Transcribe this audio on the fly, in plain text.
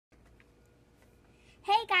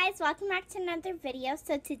guys, welcome back to another video.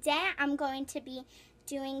 So today I'm going to be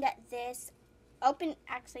doing this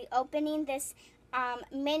opening this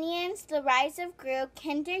Minions The Rise of Gru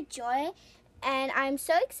Kinder Joy, and I'm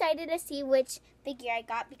so excited to see which figure I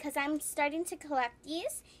got because I'm starting to collect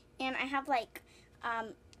these and I have like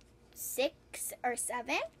 6 or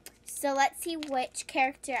 7. So let's see which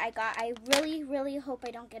character I got. I really hope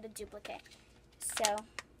I don't get a duplicate. So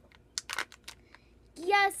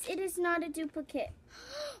yes, it is not a duplicate.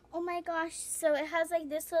 Oh my gosh. So it has like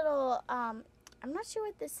this little, I'm not sure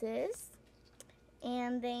what this is.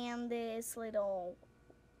 And then this little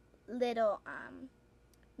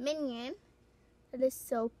minion. That is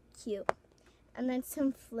so cute. And then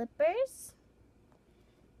some flippers.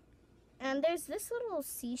 And there's this little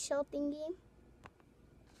seashell thingy.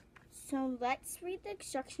 So let's read the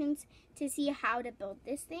instructions to see how to build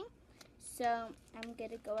this thing. So I'm going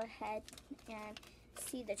to go ahead and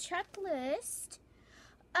see the checklist.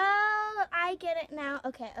 Oh, I get it now.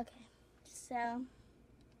 Okay. So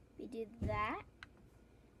we do that.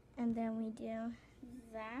 And then we do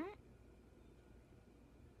that.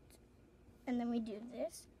 And then we do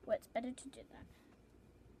this. Well, it's better to do that.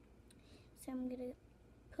 So I'm going to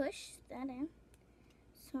push that in.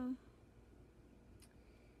 So,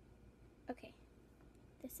 okay.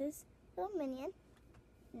 This is little minion.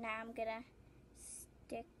 Now I'm going to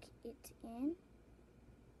stick it in.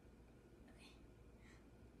 Okay.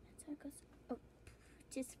 That's how it goes. Oh,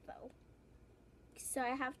 just fell. So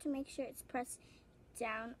I have to make sure it's pressed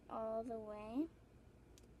down all the way.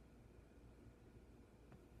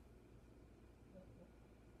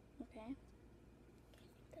 Okay.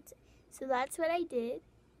 That's it. So that's what I did.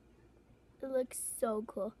 It looks so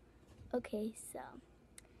cool. Okay, so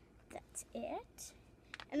that's it.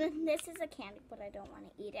 And then this is a candy, but I don't want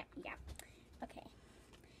to eat it. Yeah. Okay.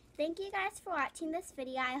 Thank you guys for watching this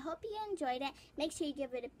video. I hope you enjoyed it. Make sure you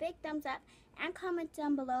give it a big thumbs up and comment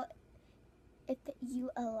down below if you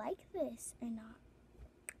like this or not.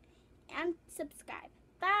 And subscribe.